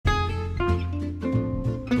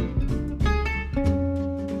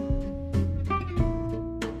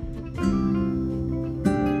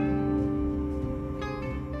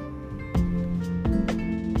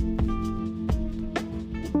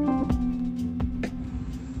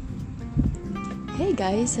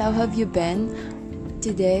Hi guys, how have you been?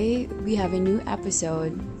 Today we have a new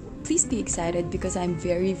episode. Please be excited because I'm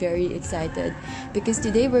very excited because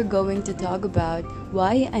today we're going to talk about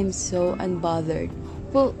why I'm so unbothered.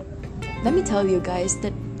 Well, let me tell you guys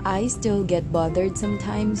that I still get bothered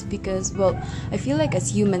sometimes because, I feel like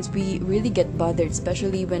as humans we really get bothered,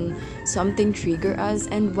 especially when something trigger us.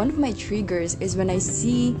 And one of my triggers is when I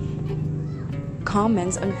see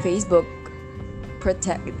comments on Facebook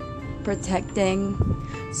protecting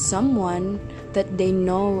someone that they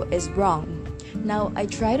know is wrong. Now, I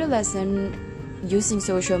try to lessen using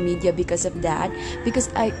social media because of that, because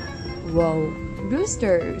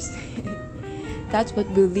roosters. That's what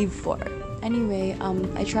we live for. Anyway,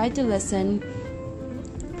 I try to lessen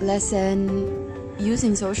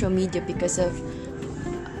using social media because I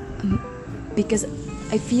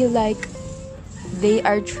feel like they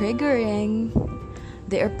are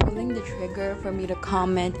pulling the trigger for me to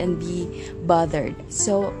comment and be bothered.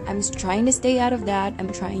 So I'm trying to stay out of that.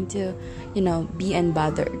 I'm trying to, be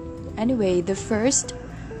unbothered. Anyway, the first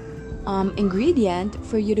ingredient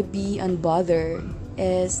for you to be unbothered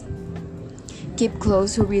is keep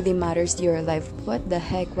close who really matters to your life. What the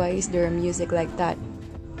heck? Why is there music like that?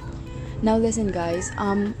 Now listen, guys.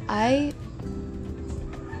 I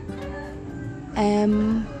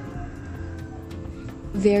am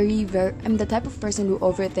I'm the type of person who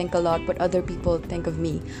overthink a lot what other people think of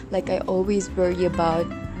me. Like, I always worry about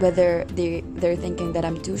whether they're thinking that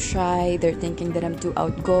I'm too shy, they're thinking that I'm too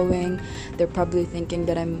outgoing, they're probably thinking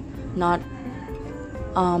that I'm not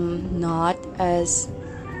as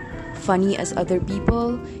funny as other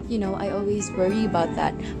people. I always worry about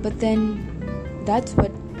that. But then that's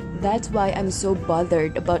why I'm so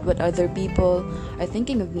bothered about what other people are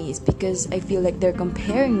thinking of me, is because I feel like they're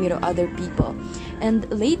comparing me to other people. And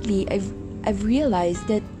lately I've realized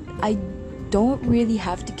that I don't really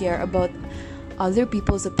have to care about other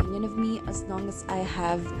people's opinion of me as long as I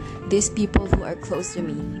have these people who are close to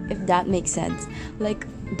me, if that makes sense. Like,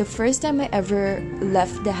 the first time I ever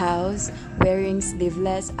left the house wearing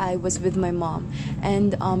sleeveless, I was with my mom,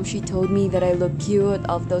 and she told me that I look cute,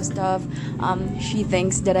 all those stuff. She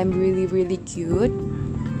thinks that I'm really cute,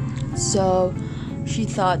 so she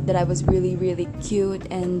thought that I was really cute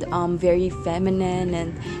and very feminine,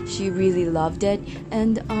 and she really loved it.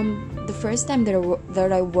 And the first time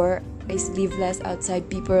that I wore a sleeveless outside,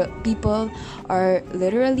 people are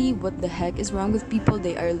literally, what the heck is wrong with people?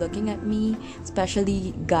 They are looking at me,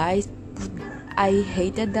 especially guys. I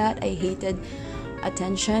hated that. I hated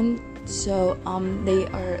attention. So they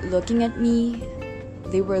are looking at me.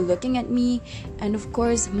 They were looking at me, and of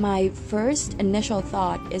course my first initial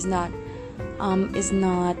thought is not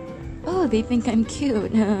oh, they think I'm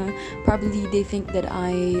cute. Probably they think that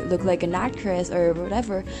I look like an actress or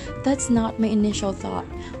whatever. That's not my initial thought.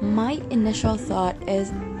 My initial thought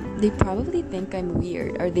is they probably think I'm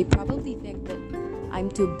weird, or they probably think that I'm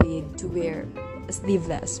too big to wear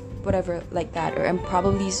sleeveless, whatever, like that, or I'm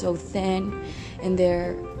probably so thin in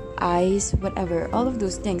their eyes, whatever, all of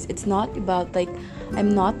those things. It's not about, like,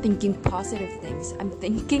 I'm not thinking positive things, I'm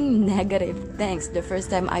thinking negative things the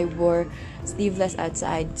first time I wore sleeveless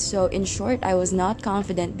outside. So in short, I was not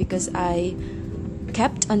confident because I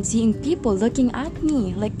kept on seeing people looking at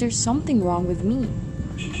me like there's something wrong with me.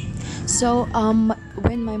 So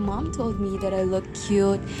when my mom told me that I look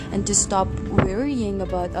cute and to stop worrying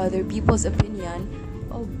about other people's opinion,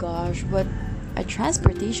 oh gosh, what a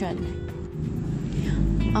transportation.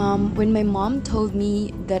 When my mom told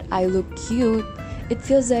me that I look cute, it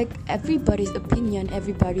feels like everybody's opinion,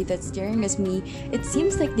 everybody that's staring at me, it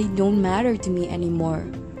seems like they don't matter to me anymore,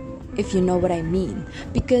 if you know what I mean.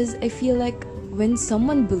 Because I feel like when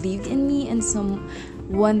someone believed in me and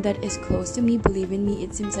someone that is close to me believe in me,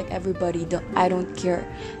 it seems like I don't care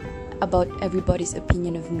about everybody's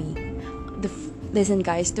opinion of me. Listen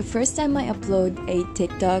guys, the first time I upload a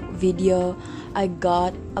TikTok video, I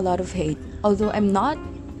got a lot of hate. Although I'm not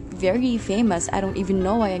very famous, I don't even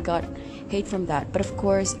know why I got hate from that. But of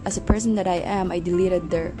course, as a person that I am, I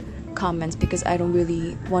deleted their comments because I don't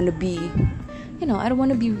really want to be, I don't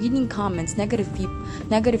want to be reading comments.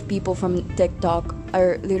 Negative people from TikTok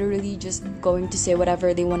are literally just going to say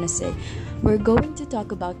whatever they want to say. We're going to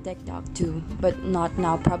talk about TikTok too, but not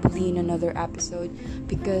now, probably in another episode,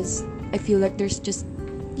 because I feel like there's just,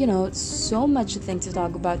 so much things to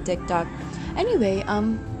talk about TikTok. Anyway,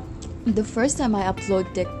 the first time I upload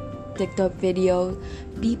TikTok video,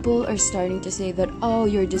 people are starting to say that, oh,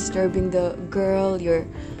 you're disturbing the girl, you're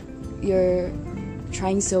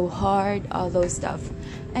trying so hard, all those stuff.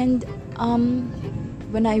 And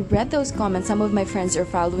when I read those comments, some of my friends are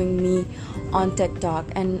following me on TikTok,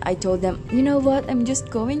 and I told them, you know what, I'm just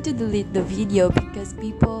going to delete the video because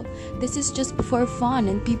people, this is just for fun,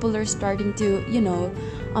 and people are starting to,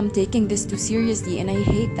 taking this too seriously, and I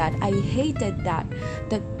hate that. I hated that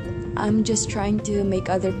I'm just trying to make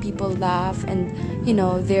other people laugh, and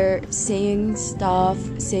they're saying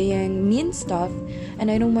mean stuff,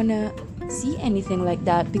 and I don't want to see anything like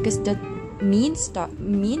that, because the mean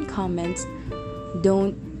comments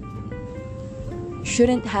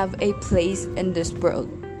shouldn't have a place in this world,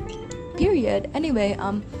 period. Anyway,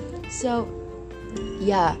 so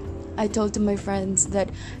yeah, I told to my friends that,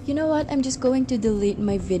 you know what, I'm just going to delete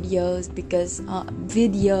my videos because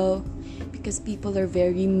people are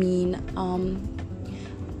very mean.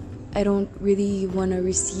 I don't really want to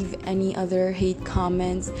receive any other hate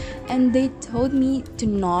comments, and they told me to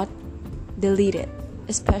not delete it.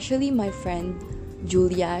 Especially my friend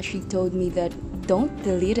Julia, she told me that don't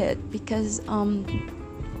delete it because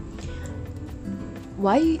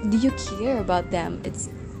why do you care about them?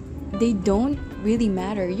 They don't really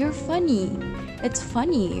matter. You're funny. It's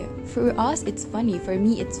funny. For us, it's funny. For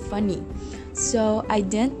me, it's funny. So I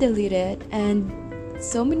didn't delete it, and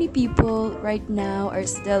so many people right now are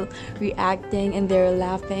still reacting, and they're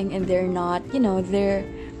laughing, and they're not, they're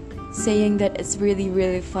saying that it's really,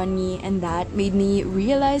 really funny, and that made me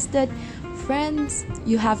realize that friends,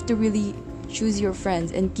 you have to really choose your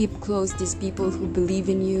friends and keep close these people who believe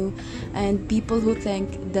in you, and people who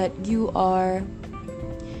think that you are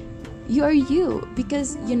you.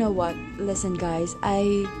 Because you know what, listen guys,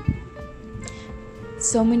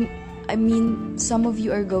 some of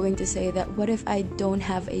you are going to say that, what if I don't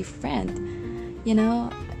have a friend?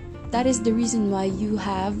 That is the reason why you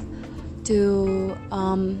have to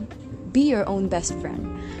be your own best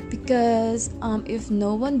friend. Because if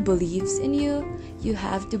no one believes in you, you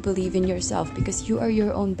have to believe in yourself, because you are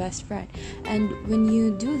your own best friend. And when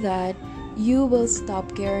you do that, you will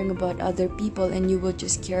stop caring about other people, and you will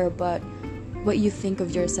just care about what you think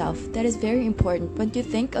of yourself. That is very important. What you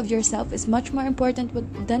think of yourself is much more important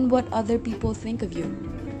than what other people think of you.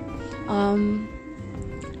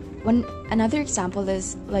 Another example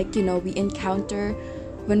is like, we encounter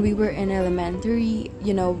when we were in elementary,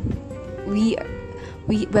 we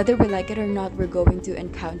whether we like it or not, we're going to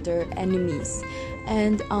encounter enemies.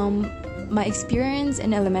 And my experience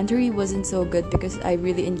in elementary wasn't so good, because I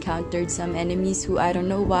really encountered some enemies who, I don't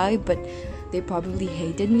know why, but they probably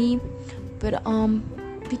hated me. But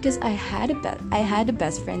because I had a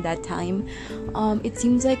best friend that time, it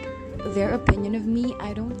seems like their opinion of me,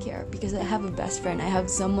 I don't care, because I have a best friend. I have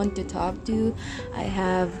someone to talk to. I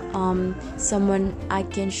have someone I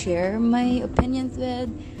can share my opinions with.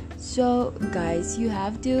 So guys, you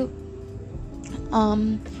have to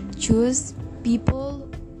choose people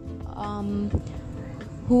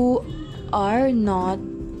who are not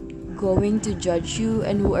going to judge you,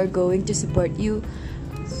 and who are going to support you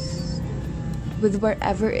with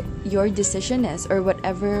whatever your decision is, or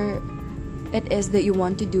whatever it is that you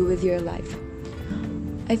want to do with your life.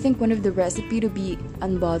 I think one of the recipe to be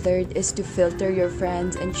unbothered is to filter your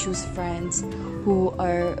friends and choose friends who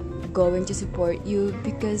are going to support you.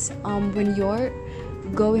 Because when you're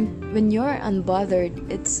unbothered,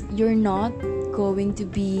 you're not going to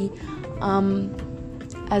be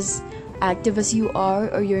as active as you are,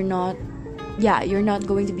 or you're not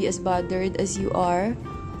going to be as bothered as you are,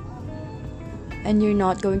 and you're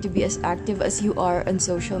not going to be as active as you are on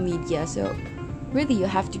social media. So really, you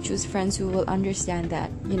have to choose friends who will understand that,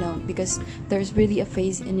 because there's really a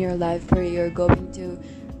phase in your life where you're going to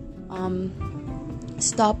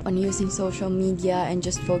stop on using social media and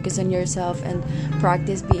just focus on yourself and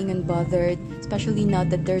practice being unbothered. Especially now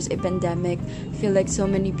that there's a pandemic, I feel like so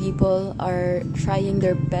many people are trying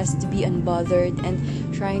their best to be unbothered and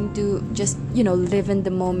trying to just live in the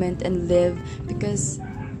moment and live. Because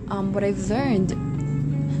what I've learned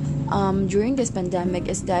during this pandemic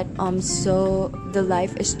is that so the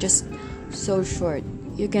life is just so short.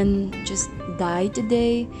 You can just die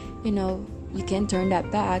today, you can't turn that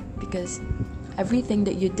back, because everything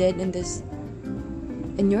that you did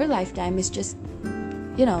in your lifetime is just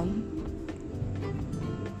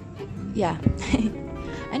yeah.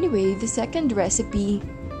 Anyway, the second recipe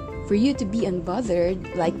for you to be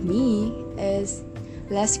unbothered like me is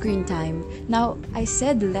less screen time. Now, I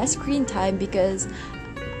said less screen time because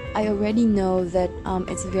I already know that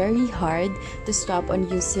it's very hard to stop on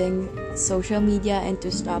using social media and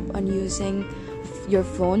to stop on using your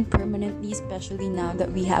phone permanently, especially now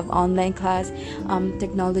that we have online class.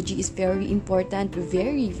 Technology is very important,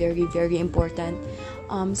 very, very, very important.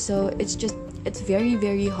 So it's very,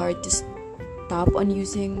 very hard to stop on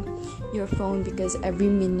using your phone, because every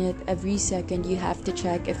minute, every second you have to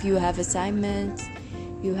check if you have assignments,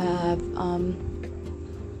 you have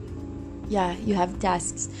you have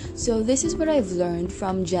tasks. So this is what I've learned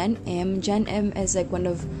from Jen M. Jen M is like one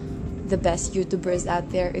of the best YouTubers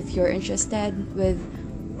out there. If you're interested with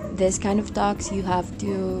this kind of talks, you have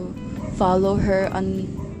to follow her on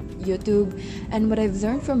YouTube. And what I've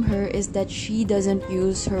learned from her is that she doesn't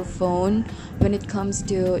use her phone when it comes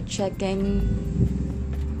to checking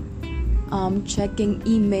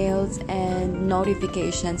emails and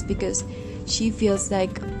notifications, because she feels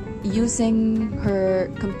like using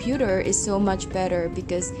her computer is so much better,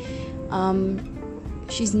 because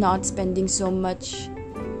she's not spending so much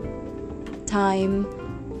time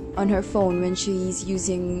on her phone when she's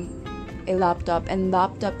using a laptop. And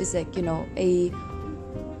laptop is like,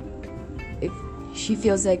 if she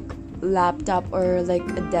feels like laptop or like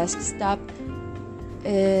a desktop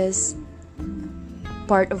is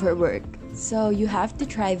part of her work. So you have to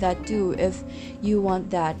try that too if you want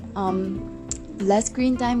that. Less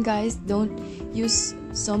screen time, guys. Don't use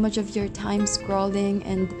so much of your time scrolling.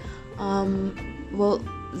 And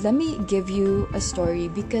let me give you a story,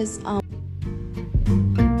 because I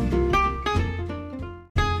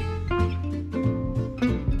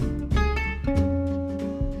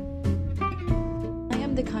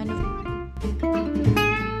am the kind of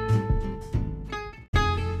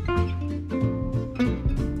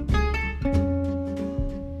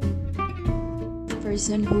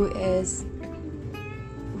person who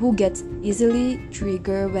gets easily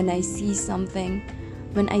triggered when I see something,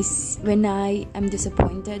 when I am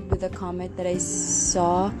disappointed with a comment that I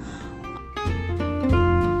saw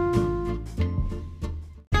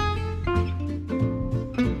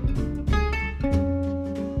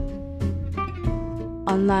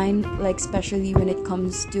online, like especially when it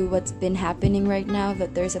comes to what's been happening right now,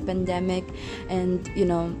 that there's a pandemic, and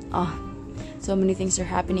so many things are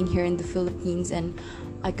happening here in the Philippines, and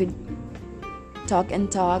I could talk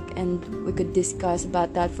and we could discuss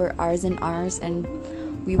about that for hours and hours, and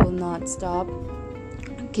we will not stop.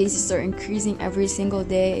 Cases are increasing every single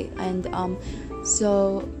day, and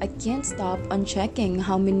so I can't stop on checking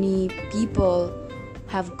how many people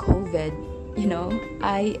have COVID.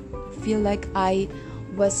 I feel like I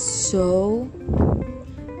was so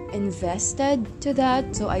invested to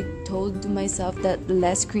that, so I told to myself that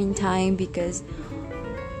less screen time, because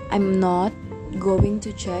I'm not going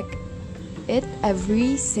to check it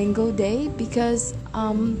every single day, because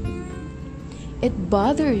it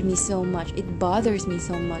bothers me so much.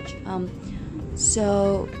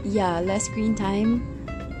 So yeah, less screen time.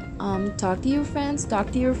 Talk to your friends,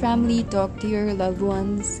 talk to your family, talk to your loved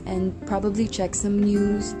ones, and probably check some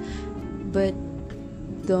news, but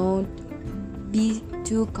don't be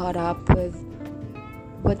too caught up with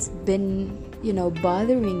what's been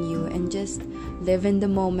bothering you, and just live in the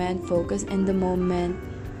moment, focus in the moment,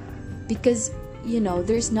 because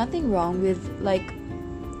there's nothing wrong with like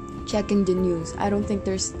checking the news. I don't think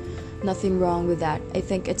there's nothing wrong with that. I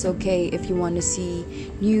think it's okay if you want to see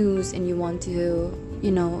news and you want to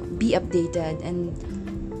be updated and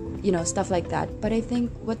stuff like that. But I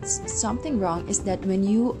think what's something wrong is that when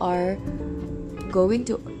you are going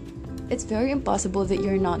to, it's very impossible that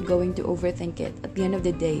you're not going to overthink it at the end of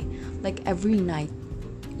the day. Like every night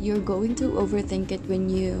you're going to overthink it when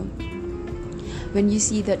you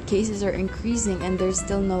see that cases are increasing and there's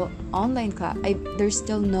still no online class, there's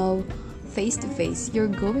still no face-to-face. You're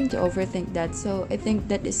going to overthink that. So I think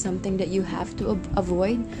that is something that you have to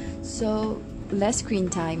avoid. So less screen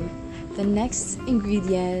time. The next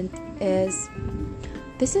ingredient is,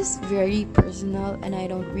 this is very personal and I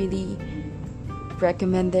don't really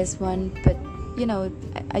recommend this one, but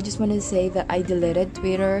I just want to say that I deleted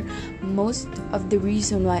Twitter. Most of the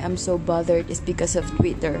reason why I'm so bothered is because of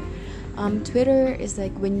Twitter. Twitter is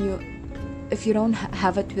like if you don't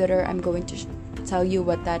have a Twitter, I'm going to tell you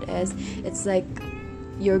what that is. It's like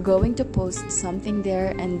you're going to post something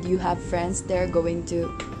there and you have friends there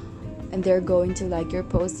and they're going to like your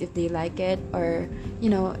post if they like it, or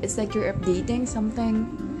it's like you're updating something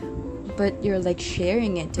but you're like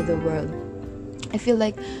sharing it to the world. I feel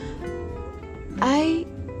like I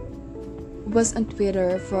was on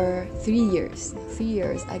Twitter for 3 years.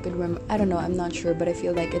 I could remember, I don't know, I'm not sure, but I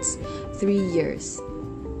feel like it's 3 years.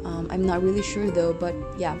 I'm not really sure though, but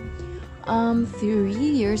yeah. 3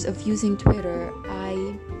 years of using Twitter,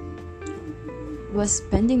 I was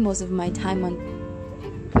spending most of my time on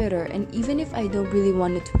Twitter, and even if I don't really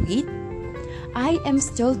want to tweet, I am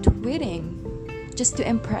still tweeting just to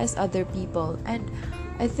impress other people. And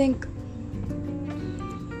I think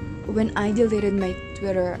when I deleted my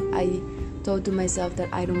Twitter, I told to myself that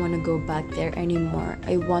I don't want to go back there anymore.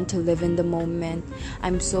 I want to live in the moment.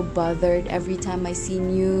 I'm so bothered every time I see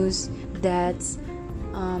news that's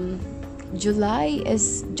July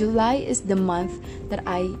is the month that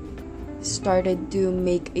I started to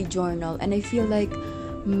make a journal, and I feel like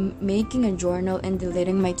making a journal and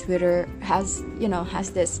deleting my Twitter has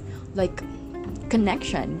this like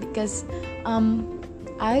connection, because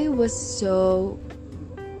I was so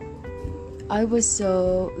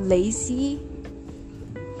lazy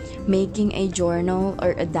making a journal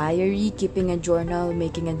or a diary, keeping a journal,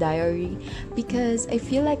 making a diary, because I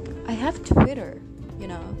feel like I have Twitter,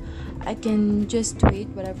 I can just tweet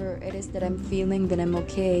whatever it is that I'm feeling, then I'm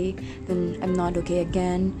okay, then I'm not okay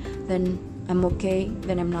again, then I'm okay,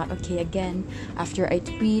 then I'm not okay again after I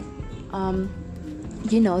tweet,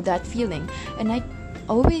 that feeling. And I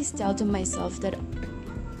always tell to myself that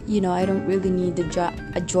I don't really need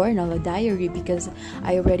a journal, a diary, because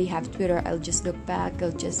I already have Twitter. I'll just look back,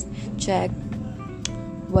 I'll just check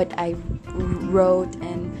what I wrote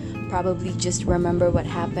and probably just remember what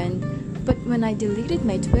happened. But when I deleted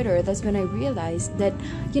my Twitter, that's when I realized that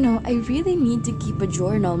I really need to keep a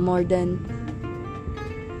journal more than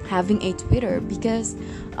having a Twitter, because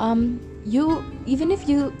you, even if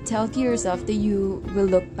you tell to yourself that you will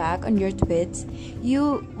look back on your tweets,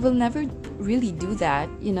 you will never really do that,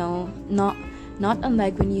 not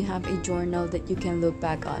unlike when you have a journal that you can look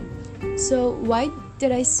back on. So why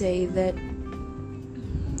did I say that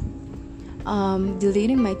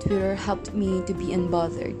deleting my Twitter helped me to be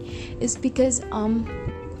unbothered? It's because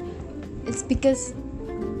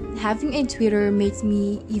having a Twitter makes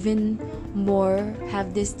me even more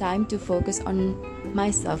have this time to focus on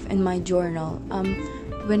myself and my journal.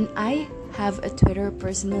 When I have a Twitter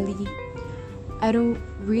personally, I don't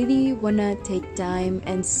really wanna take time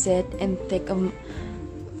and sit and think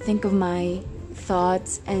of my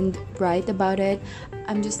thoughts and write about it.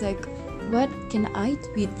 I'm just like, what can I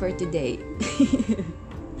tweet for today?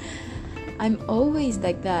 I'm always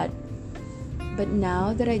like that. But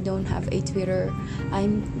now that I don't have a Twitter,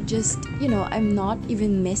 I'm just, I'm not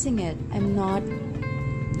even missing it. I'm not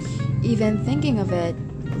even thinking of it.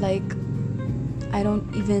 Like, I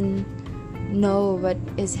don't even know what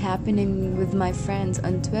is happening with my friends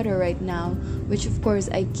on Twitter right now, which of course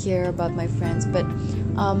I care about my friends, but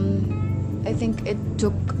I think it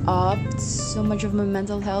took up so much of my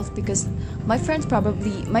mental health, because my friends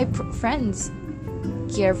friends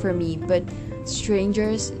care for me, but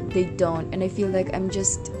strangers, they don't. And I feel like I'm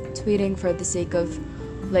just tweeting for the sake of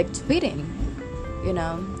like tweeting,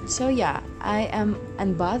 so yeah, I am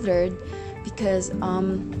unbothered because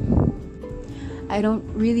I don't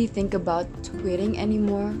really think about tweeting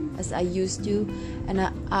anymore as I used to. And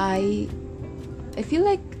I feel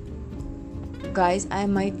like, guys, I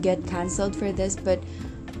might get cancelled for this, but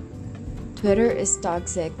Twitter is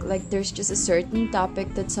toxic. Like, there's just a certain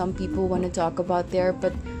topic that some people want to talk about there,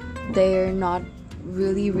 but they're not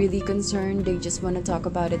really concerned. They just want to talk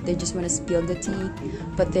about it, they just want to spill the tea,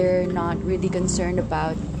 but they're not really concerned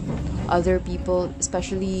about other people,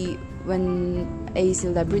 especially when a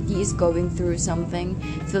celebrity is going through something.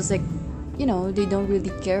 It feels like, they don't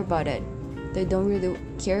really care about it. They don't really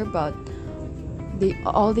care about,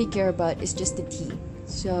 all they care about is just the tea.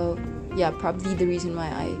 So yeah, probably the reason why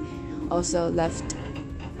I also left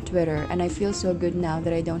Twitter, and I feel so good now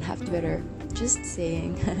that I don't have Twitter. Just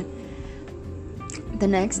saying. The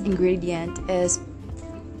next ingredient is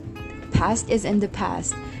past is in the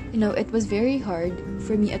past. It was very hard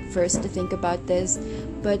for me at first to think about this,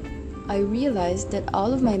 but I realized that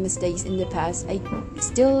all of my mistakes in the past, I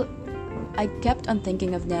kept on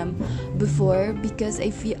thinking of them before, because I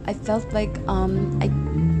felt like I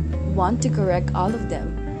want to correct all of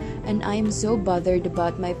them, and I am so bothered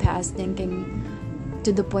about my past thinking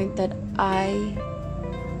to the point that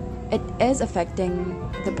it is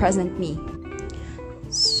affecting the present me.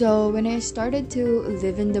 So when I started to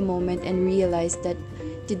live in the moment and realized that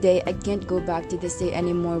today I can't go back to this day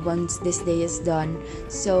anymore once this day is done.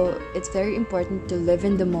 So it's very important to live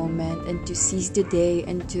in the moment and to seize the day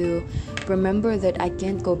and to remember that I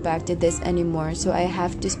can't go back to this anymore. So I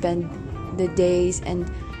have to spend the days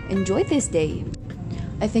and enjoy this day.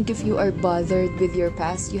 I think if you are bothered with your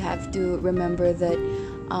past, you have to remember that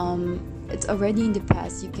it's already in the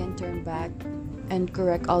past. You can turn back and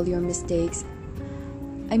correct all your mistakes.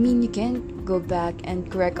 I mean, you can't go back and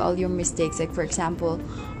correct all your mistakes. Like, for example,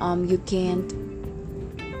 you can't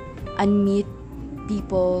unmeet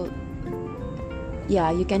people. Yeah,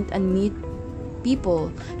 you can't unmeet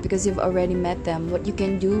people because you've already met them. What you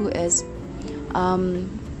can do is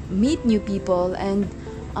meet new people. And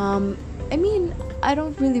I mean, I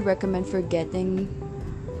don't really recommend forgetting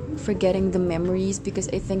forgetting the memories because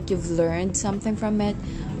I think you've learned something from it.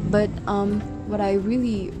 But what I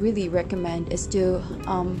really recommend is to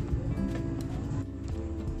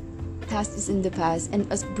past is in the past,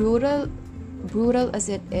 and as brutal as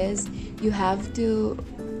it is, you have to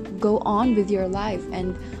go on with your life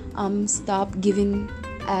and stop giving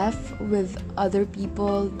F with other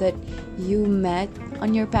people that you met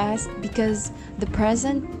on your past, because the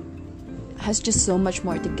present has just so much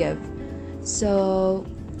more to give. So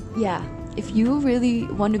yeah, if you really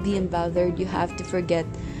want to be unbothered, you have to forget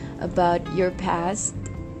about your past.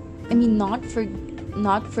 I mean, not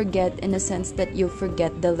forget in a sense that you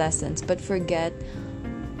forget the lessons, but forget,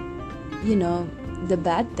 the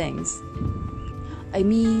bad things. I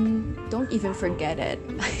mean, don't even forget it.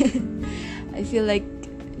 I feel like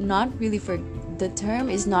not really the term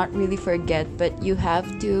is not really forget, but you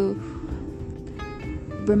have to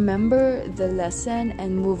remember the lesson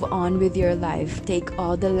and move on with your life. Take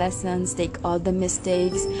all the lessons, take all the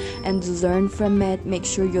mistakes, and learn from it. Make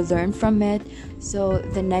sure you learn from it, so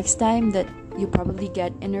the next time that you probably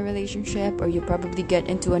get in a relationship, or you probably get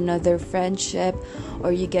into another friendship,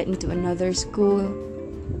 or you get into another school,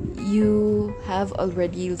 you have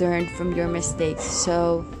already learned from your mistakes,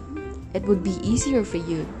 so it would be easier for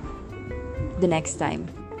you the next time.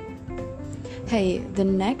 Hey, the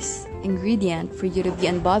next ingredient for you to be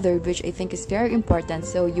unbothered, which I think is very important,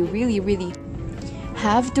 so you really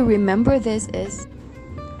have to remember this, is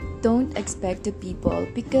don't expect the people,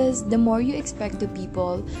 because the more you expect the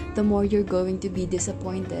people, the more you're going to be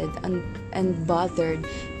disappointed and bothered.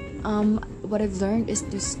 What I've learned is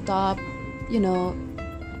to stop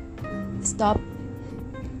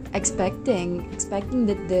expecting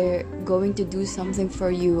that they're going to do something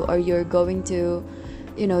for you, or you're going to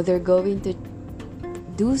they're going to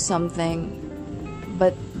do something,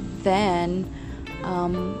 but then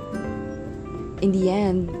in the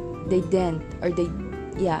end they didn't, or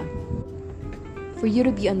for you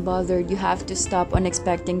to be unbothered, you have to stop on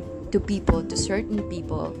expecting to certain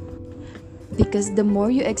people, because the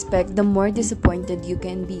more you expect, the more disappointed you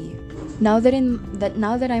can be. Now that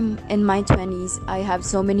I'm in my 20s, I have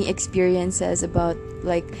so many experiences about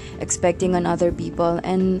like expecting on other people,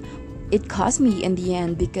 and it cost me in the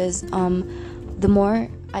end, because the more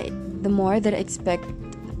that I expect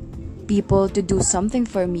people to do something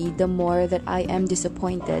for me, the more that I am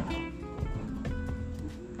disappointed.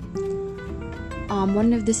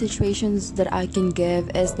 One of the situations that I can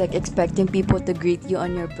give is like expecting people to greet you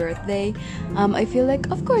on your birthday. I feel like,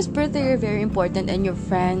 of course, birthday are very important and your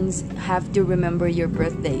friends have to remember your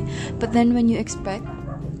birthday. But then when you expect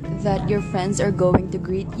that your friends are going to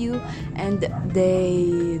greet you and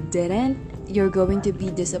they didn't, you're going to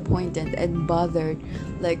be disappointed and bothered.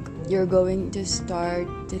 Like, you're going to start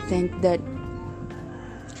to think that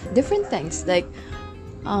different things, like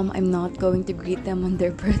I'm not going to greet them on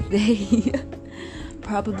their birthday.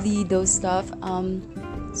 Probably those stuff.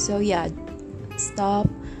 So yeah, stop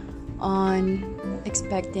on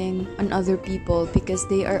expecting on other people, because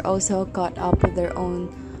they are also caught up with their own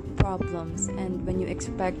problems, and when you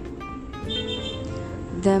expect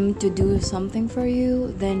them to do something for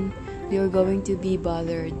you, then you're going to be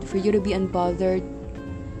bothered. For you to be unbothered,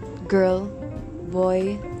 girl,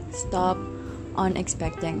 boy, stop on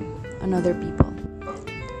expecting on other people.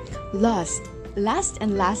 Last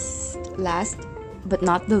but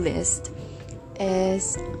not the least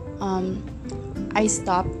is I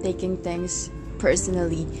stopped taking things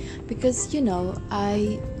personally, because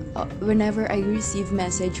whenever I receive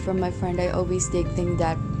message from my friend, I always take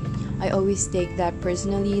that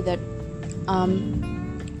personally, that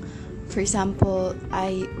for example,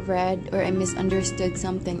 I read or I misunderstood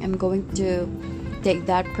something, I'm going to take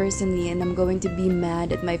that personally, and I'm going to be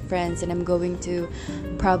mad at my friends, and I'm going to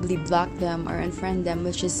probably block them or unfriend them,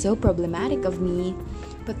 which is so problematic of me.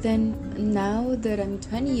 But then now that I'm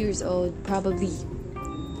 20 years old, probably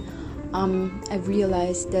I've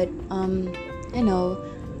realized that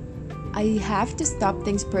I have to stop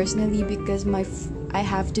things personally, because I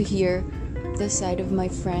have to hear the side of my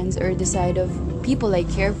friends or the side of people I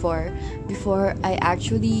care for before I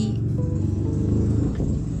actually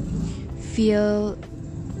feel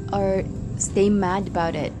or stay mad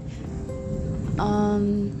about it.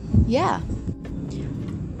 I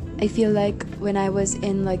feel like when I was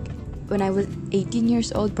 18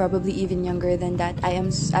 years old, probably even younger than that, I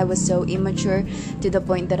was so immature to the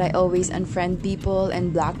point that I always unfriend people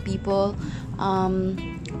and block people. But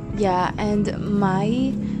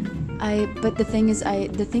the thing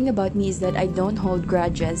about me is that I don't hold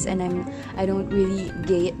grudges, and I don't really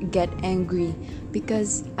get angry,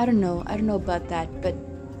 because I don't know about that, but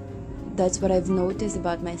That's what I've noticed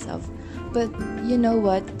about myself. But you know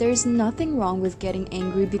what? There's nothing wrong with getting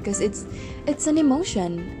angry because it's an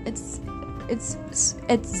emotion. It's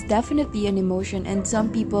definitely an emotion, and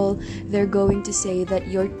some people, they're going to say that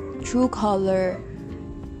true color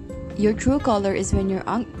your true color is when you're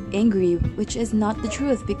angry, which is not the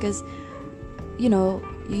truth, because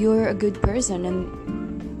you're a good person.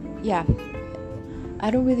 And yeah,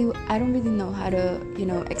 I don't really know how to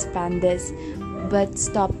expand this, but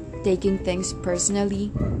stop taking things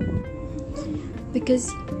personally,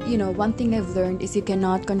 because one thing I've learned is you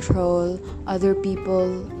cannot control other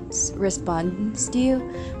people's response to you.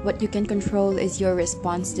 What you can control is your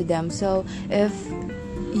response to them. So if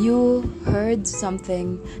you heard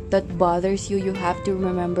something that bothers you, you have to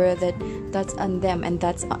remember that that's on them and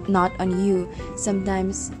that's not on you.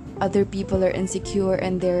 Sometimes other people are insecure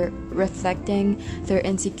and they're reflecting their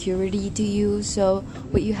insecurity to you. So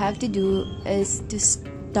what you have to do is to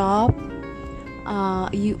stop.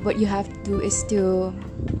 What you have to do is to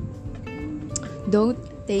don't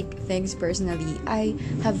take things personally. I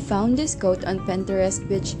have found this quote on Pinterest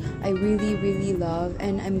which I really, really love,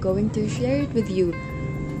 and I'm going to share it with you.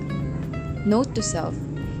 Note to self: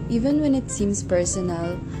 even when it seems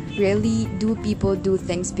personal, rarely do people do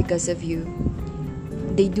things because of you.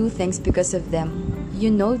 They do things because of them.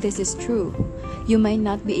 This is true. You might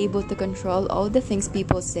not be able to control all the things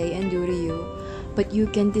people say and do to you, but you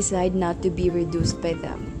can decide not to be reduced by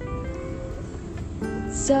them.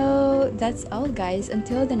 So that's all, guys.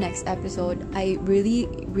 Until the next episode, I really,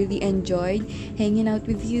 really enjoyed hanging out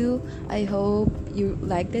with you. I hope you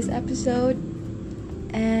like this episode,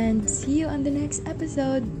 and see you on the next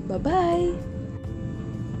episode. Bye bye.